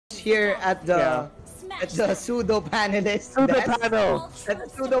here at the pseudo panelist. Pseudo panel. At the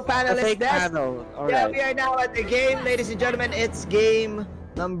pseudo panelist desk. Panel. Yeah, we are now at the game, ladies and gentlemen. It's game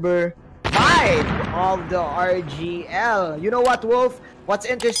number 5 of the RGL. You know what, Wolf? What's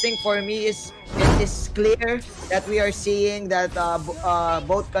interesting for me is it is clear that we are seeing that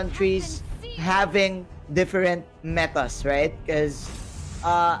both countries having different metas, right? Because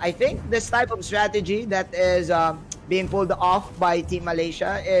I think this type of strategy that is being pulled off by Team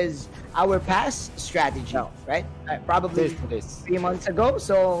Malaysia is our past strategy, right? Probably 3 months ago.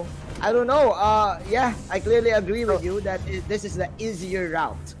 So I don't know. Yeah, I clearly agree with you that this is the easier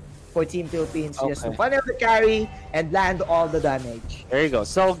route for Team Philippines, just to funnel the carry and land all the damage. There you go.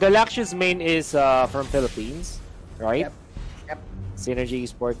 So Galaxius main is from Philippines, right? Yep. Synergy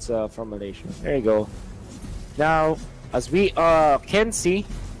Esports from Malaysia. There you go. Now, as we can see,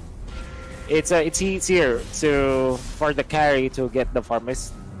 it's easier for the carry to get the farm.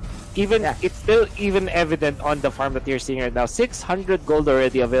 It's still even evident on the farm that you're seeing right now. 600 gold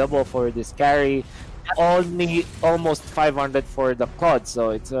already available for this carry. Only almost 500 for the COD,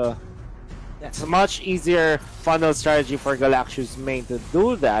 so it's a much easier funnel strategy for Galaxius main to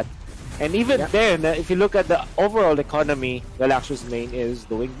do that. And even then, if you look at the overall economy, Galaxius main is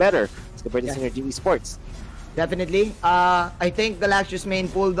doing better as compared to Synergy Esports. Definitely. I think Galaxius main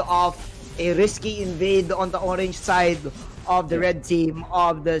pulled off a risky invade on the orange side of the red team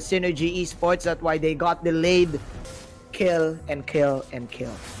of the Synergy Esports. That's why they got delayed kill and kill and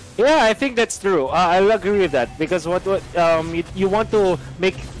kill. Yeah, I think that's true. I'll agree with that because you want to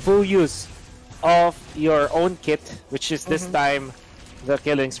make full use of your own kit, which is this time the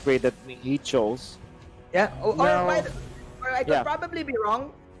killing spree that he chose. Yeah, or I could probably be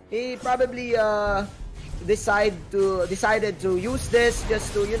wrong. He probably decided to use this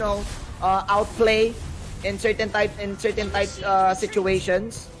just to outplay in certain type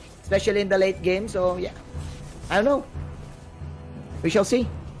situations, especially in the late game. So yeah, I don't know. We shall see.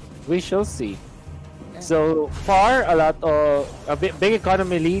 We shall see. So far, a big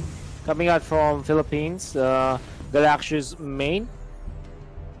economy lead coming out from Philippines, Galaxius main,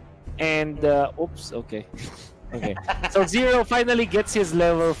 and okay. So Zero finally gets his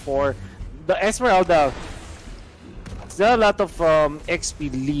level 4. The Esmeralda, still a lot of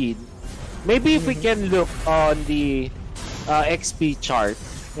XP lead. Maybe if we can look on the XP chart,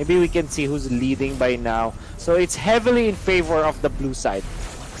 maybe we can see who's leading by now. So it's heavily in favor of the blue side.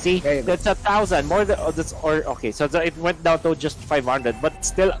 See, that's 1,000 more than okay. So it went down to just 500, but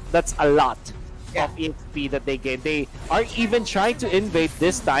still, that's a lot of EXP that they gained. They are even trying to invade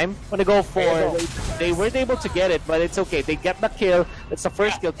this time. When they go for, they weren't able to get it, but it's okay. They get the kill. That's the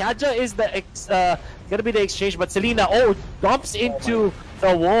first kill. Kaja is gonna be the exchange, but Selena dumps into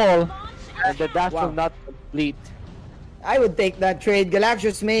the wall, and the dash will not complete. I would take that trade.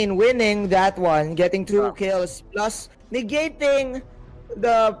 Galaxius main winning that one, getting 2 kills plus negating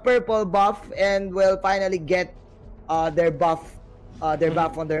the purple buff, and will finally get their buff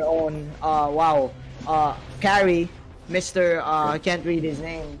on their own. Carry, Mr. I can't read his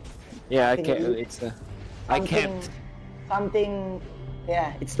name. Yeah, I can't. I can't. Something.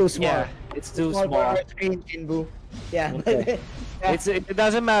 Yeah, it's too small. Yeah, it's too small. For our screen, Jinbu. Yeah. Okay. It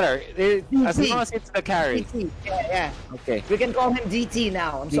doesn't matter. As long as it's the carry. DT. Yeah. Okay. We can call him DT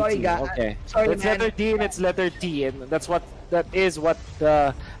now. I'm DT, sorry, guys. Okay. Sorry, it's man. letter D and it's letter T, and that is what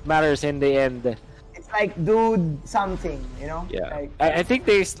matters in the end. It's like dude something, Yeah. Like, I think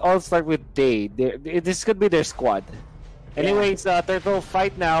they all start with day. This could be their squad. Anyways, Turtle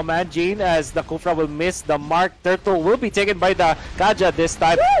fight now, man. Jane, as the Kufra will miss the mark. Turtle will be taken by the Kaja this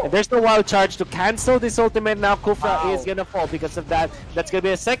time. And there's no wild charge to cancel this ultimate now. Kufra is gonna fall because of that. That's gonna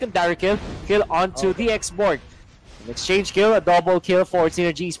be a secondary kill onto the X-Borg. An exchange kill, a double kill for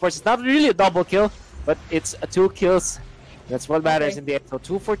Synergy Esports. It's not really a double kill, but it's 2 kills. That's what matters in the end. So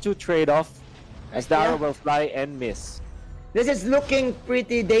 2 for 2 trade-off as the arrow will fly and miss. This is looking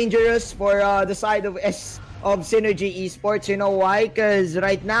pretty dangerous for the side of Synergy Esports. You know why? Because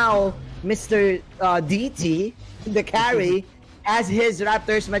right now, Mr. DT, the carry, has his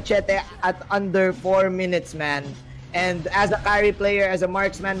Raptors machete at under 4 minutes, man. And as a carry player, as a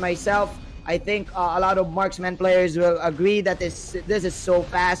marksman myself, I think a lot of marksman players will agree that this is so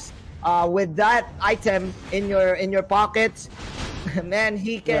fast. With that item in your pockets, man,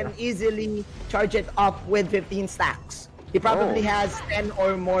 he can easily charge it up with 15 stacks. He probably has 10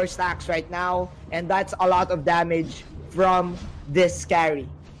 or more stacks right now, and that's a lot of damage from this carry.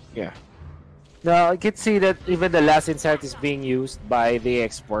 Yeah. Now, I can see that even the last insight is being used by the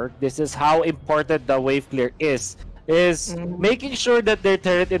expert. This is how important the wave clear is is making sure that their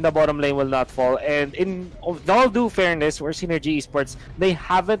turret in the bottom lane will not fall. And in all due fairness, for Synergy Esports, they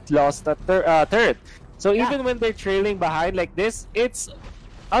haven't lost a turret. So even when they're trailing behind like this, it's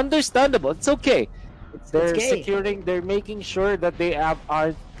understandable. It's okay. They're securing, they're making sure that they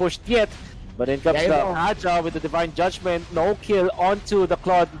aren't pushed yet. But in comes the Agile with the Divine Judgment. No kill onto the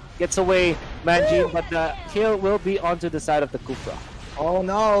Claude. Gets away, Manjin, but the kill will be onto the side of the Kufra. Oh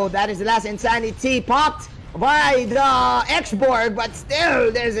no, that is the last Insanity popped by the X-Borg, but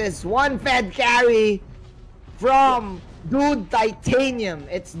still there's this one fed carry from Dude Titanium.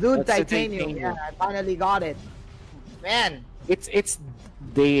 It's Dude Titanium. Yeah, I finally got it. Man. It's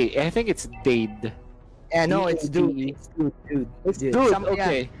Dade. I think it's Dade. Yeah, no, it's Dude. It's Dude. It's Dude.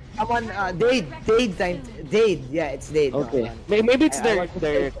 Okay. Someone, Dade. Yeah, it's Dade. Okay. No, maybe it's their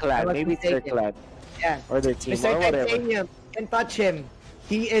clan. Maybe it's their clan. Yeah. Or their team. Mr. Or whatever. Titanium. Can touch him.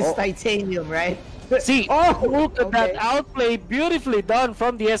 He is Titanium, right? See, look at that outplay, beautifully done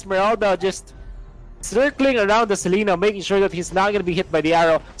from the Esmeralda, just circling around the Selena, making sure that he's not going to be hit by the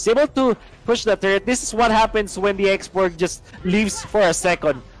arrow. He's able to push the turret. This is what happens when the X-Borg just leaves for a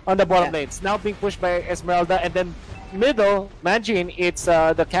second on the bottom lane. It's now being pushed by Esmeralda, and then middle, Manjin, it's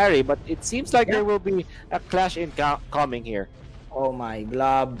the carry, but it seems like there will be a clash coming here. Oh my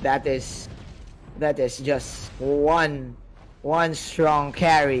glob, that is just one strong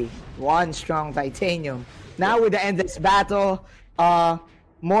carry, one strong Titanium. Now with the endless battle,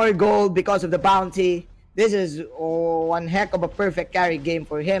 more gold because of the bounty. This is one heck of a perfect carry game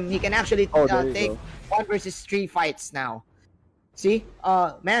for him. He can actually take 1 versus 3 fights now. See,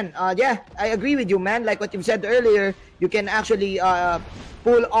 man, yeah, I agree with you, man. Like what you said earlier, you can actually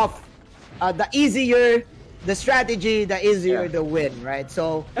pull off the easier the strategy, the easier the win, right?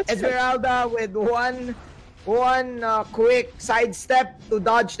 So Esmeralda with one quick sidestep to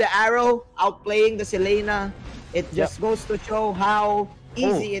dodge the arrow, outplaying the Selena. It just goes to show how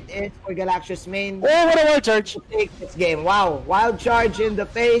easy it is for Galaxius main. Oh, what a wild charge! To take this game. Wow, wild charge in the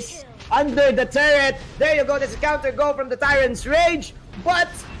face, under the turret. There you go. This is counter go from the Tyrant's Rage, but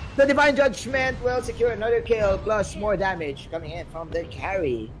the Divine Judgment will secure another kill plus more damage coming in from the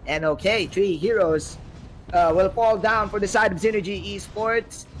carry. And okay, 3 heroes will fall down for the side of Synergy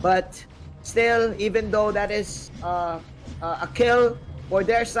Esports, but still, even though that is a kill for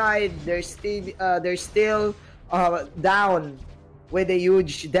their side, they're still down with a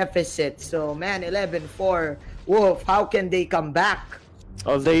huge deficit. So man, 11-4 Wolf, how can they come back?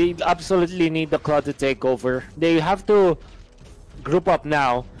 Oh, they absolutely need the Claw to take over. They have to group up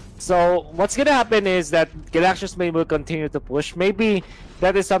now. So what's gonna happen is that Galaxius may will continue to push. Maybe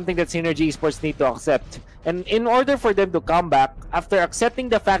that is something that Synergy Esports need to accept. And in order for them to come back, after accepting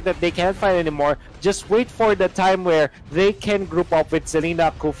the fact that they can't fight anymore, just wait for the time where they can group up with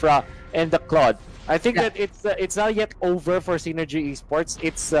Selena, Kufra, and the Claude. I think that it's not yet over for Synergy Esports.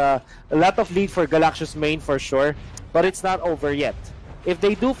 It's a lot of lead for Galaxius main for sure, but it's not over yet. If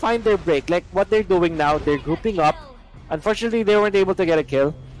they do find their break, like what they're doing now, they're grouping up. Unfortunately, they weren't able to get a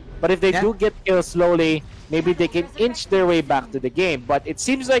kill. But if they do get kills slowly, maybe they can inch their way back to the game. But it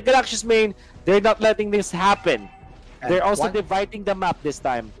seems like Galaxius main, they're not letting this happen. They're also dividing the map this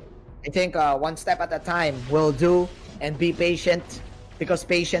time. I think one step at a time will do, and be patient, because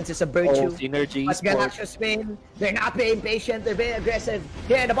patience is a virtue. Synergy But Galaxius main, they're not being patient, they're being aggressive.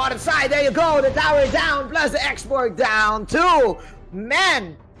 Here in the bottom side, there you go, the tower down, plus the X-Borg down too.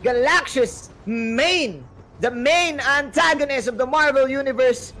 Man, Galaxius main, the main antagonist of the Marvel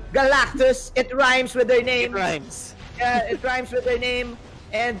Universe, Galactus. It rhymes with their name. It rhymes. Yeah, it rhymes with their name,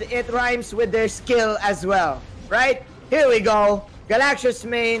 and it rhymes with their skill as well. Right? Here we go. Galaxius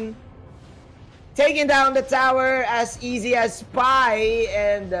main taking down the tower as easy as pie,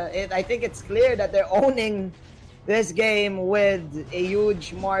 and I think it's clear that they're owning this game with a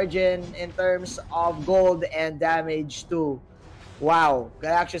huge margin in terms of gold and damage too. Wow,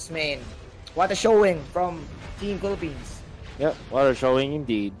 Galaxius main. What a showing from Team Philippines. Yep, what a showing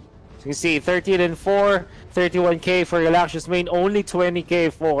indeed. So you see, 13-4, 31k for Galaxius main, only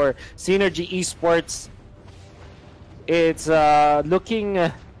 20k for Synergy Esports. It's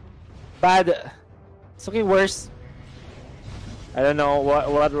looking bad. It's looking worse. I don't know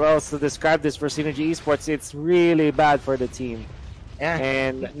what else to describe this for Synergy Esports. It's really bad for the team. Yeah.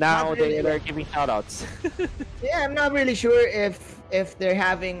 And now they're giving shoutouts. Yeah, I'm not really sure if they're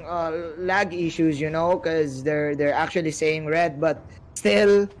having lag issues, you know, because they're actually saying red, but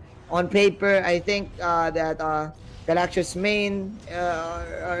still on paper, I think that Galaxius main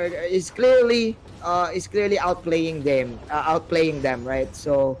is clearly outplaying them, right?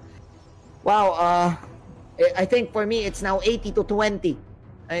 So, wow. I think for me it's now 80-20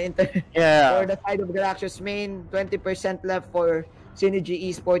 Yeah. For the side of Galaxius main, 20% left for Synergy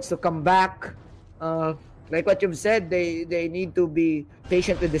Esports to come back. Like what you've said, they need to be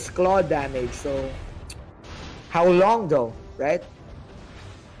patient with this claw damage. So, how long though, right?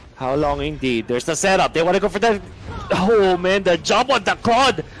 How long indeed? There's the setup. They want to go for that. Oh man, the jump on the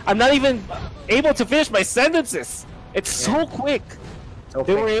quad. I'm not even able to finish my sentences. It's so quick.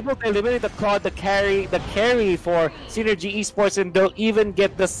 They were able to eliminate the quad, the carry for Synergy Esports, and they'll even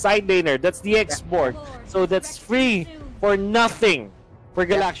get the side laner. That's the export. So that's free for nothing for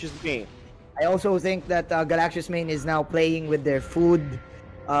Galaxius main. I also think that Galaxius main is now playing with their food.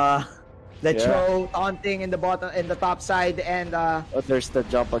 The throw taunting in the bottom, in the top side, and oh, there's the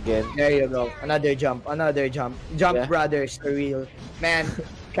jump again. There you go. Another jump. Jump brothers for real. Man,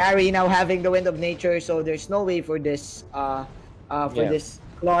 carry now having the wind of nature, so there's no way for this this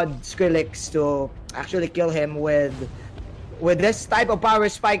Claude Skrillex to actually kill him with this type of power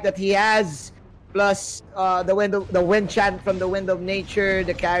spike that he has. Plus the wind chant from the wind of nature,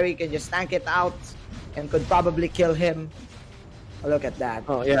 the carry can just tank it out and could probably kill him. Look at that.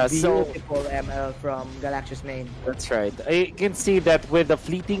 Oh yeah, beautiful ML from Galaxius main. That's right. You can see that with the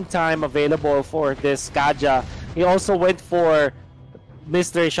fleeting time available for this Kaja, he also went for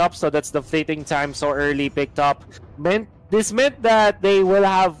mystery shop, so that's the fleeting time so early picked up. This meant that they will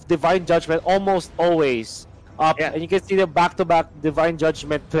have divine judgment almost always up, and you can see the back-to-back divine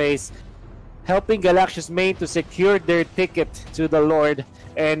judgment plays, helping Galaxius main to secure their ticket to the Lord,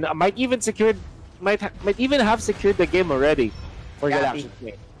 and might even have secured the game already. For Galaxius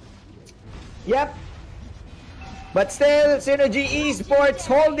main. Yep. But still, Synergy Esports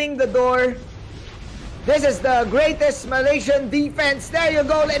holding the door. This is the greatest Malaysian defense. There you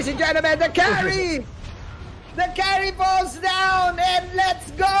go, ladies and gentlemen. The carry! The carry falls down, and let's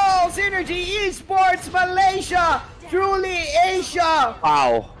go! Synergy Esports Malaysia! Truly Asia!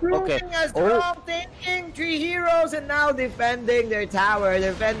 Wow. Proving a strong thinking, 3 heroes, and now defending their tower,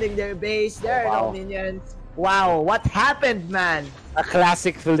 defending their base. There are no minions. Wow, what happened, man? A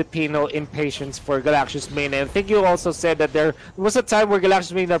classic Filipino impatience for Galaxius main. And I think you also said that there was a time where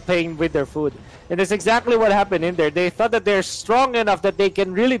Galaxius main are playing with their food. And that's exactly what happened in there. They thought that they're strong enough that they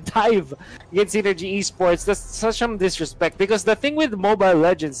can really dive against Synergy Esports. That's such some disrespect. Because the thing with Mobile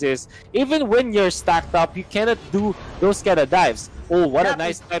Legends is, even when you're stacked up, you cannot do those kind of dives. Oh, what a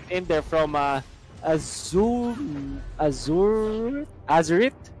nice dive in there from Azurit?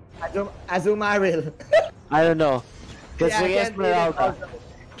 Azumaril. I don't know.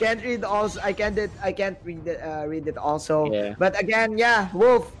 Can't read also. I can't read it also. Yeah. But again,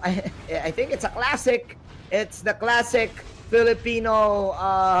 Wolf. I think it's a classic. It's the classic Filipino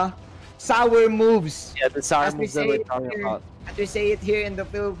sour moves. Yeah, the sour moves that we're talking about. As we say it here in the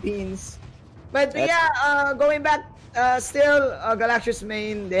Philippines. But going back, still Galaxius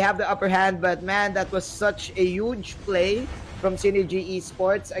main, they have the upper hand. But man, that was such a huge play from Synergy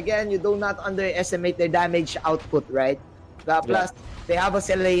Esports. Again, you do not underestimate their damage output, right? Plus, they have a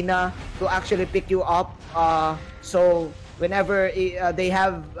Selena to actually pick you up. So whenever they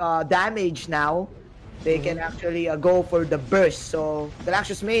have damage now, they can actually go for the burst. So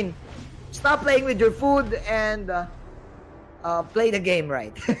Galaxius main, stop playing with your food and play the game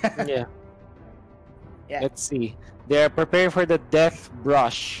right. Yeah. Let's see. They're preparing for the death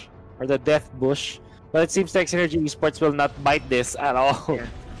brush or the death bush. But it seems like Synergy Esports will not bite this at all. Yeah.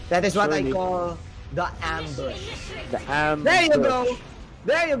 That is what I call the ambush. The ambush. There you go.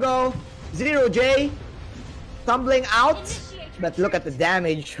 There you go. 0J tumbling out. But look at the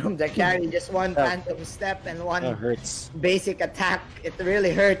damage from the carry. Just one phantom step and one basic attack. It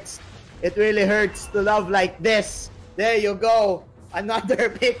really hurts. It really hurts to love like this. There you go. Another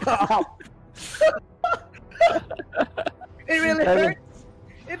pickup. It really hurts.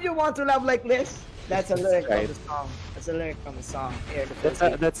 If you want to love like this, that's a lyric from the song. That's a lyric from the song here.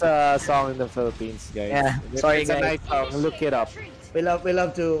 That's a song in the Philippines, guys. Yeah. Sorry, it's guys. a nice song. Look it up. We love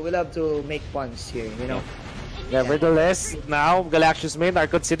to make puns here, you know. Nevertheless, now Galaxius main are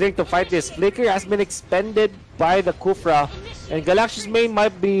considering to fight this. Flicker has been expended by the Kufra, and Galaxius main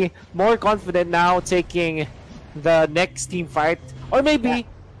might be more confident now taking the next team fight, or maybe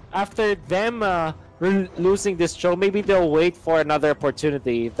after them losing this show, maybe they'll wait for another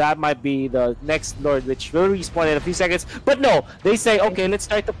opportunity. That might be the next Lord, which will respawn in a few seconds. But no, they say, okay, let's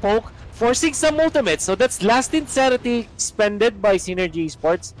try to poke, forcing some ultimates. So that's last insanity expended by Synergy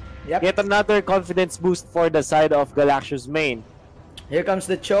Esports. Yet another confidence boost for the side of Galaxius main. Here comes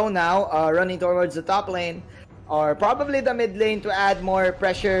the Cho now, running towards the top lane, or probably the mid lane to add more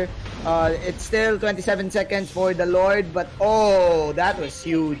pressure. It's still 27 seconds for the Lord, but oh, that was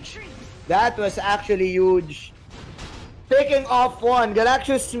huge. That was actually huge. Picking off one,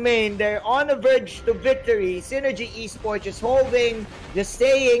 Galaxius main, they're on the verge to victory. Synergy Esports just holding, just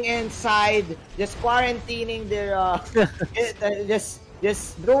staying inside, just quarantining their,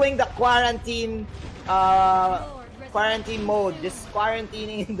 just doing the quarantine mode, just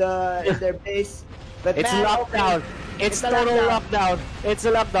quarantining in their base. But it's man, lockdown. okay. It's total lockdown. It's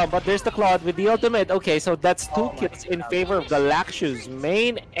a lockdown, but there's the Claude with the ultimate. Okay, so that's 2 kills in favor of Galaxius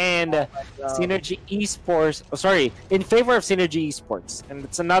main and Synergy Esports. Oh, sorry, in favor of Synergy Esports. And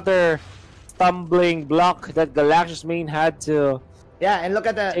it's another stumbling block that Galaxius main had to and look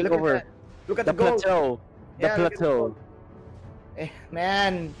at the plateau. The plateau.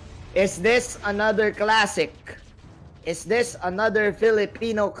 Man, is this another classic? Is this another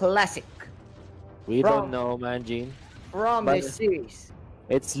Filipino classic? We don't know, man, Gene. From this series.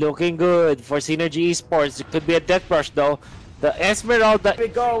 It's looking good for Synergy Esports. It could be a death rush, though. The Esmeralda. Here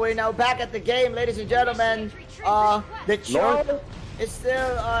we go. We're now back at the game, ladies and gentlemen. The THRU is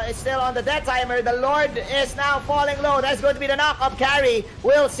still on the death timer. The Lord is now falling low. That's going to be the knock-up carry.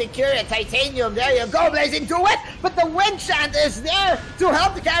 Will secure it. Titanium. There you go, blazing through it. But the wind chant is there to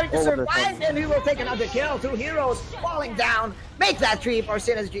help the carry to survive, and he will take another kill. 2 heroes falling down. Make that 3 for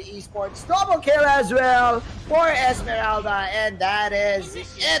Synergy Esports. Double kill as well for Esmeralda, and that is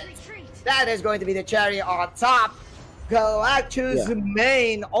it. That is going to be the cherry on top. Galaxius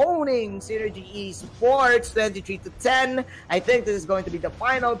main owning Synergy Esports 23-10. I think this is going to be the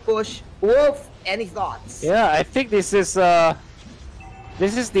final push. Wolf, any thoughts? Yeah, I think this is the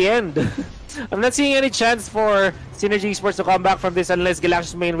end. I'm not seeing any chance for Synergy Esports to come back from this unless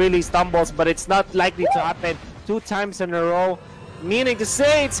Galaxius main really stumbles, but it's not likely to happen 2 times in a row. Meaning to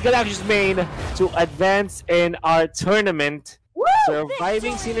say it's Galaxius main to advance in our tournament,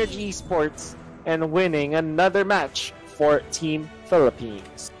 surviving Synergy Esports and winning another match for Team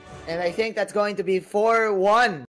Philippines. And I think that's going to be 4-1.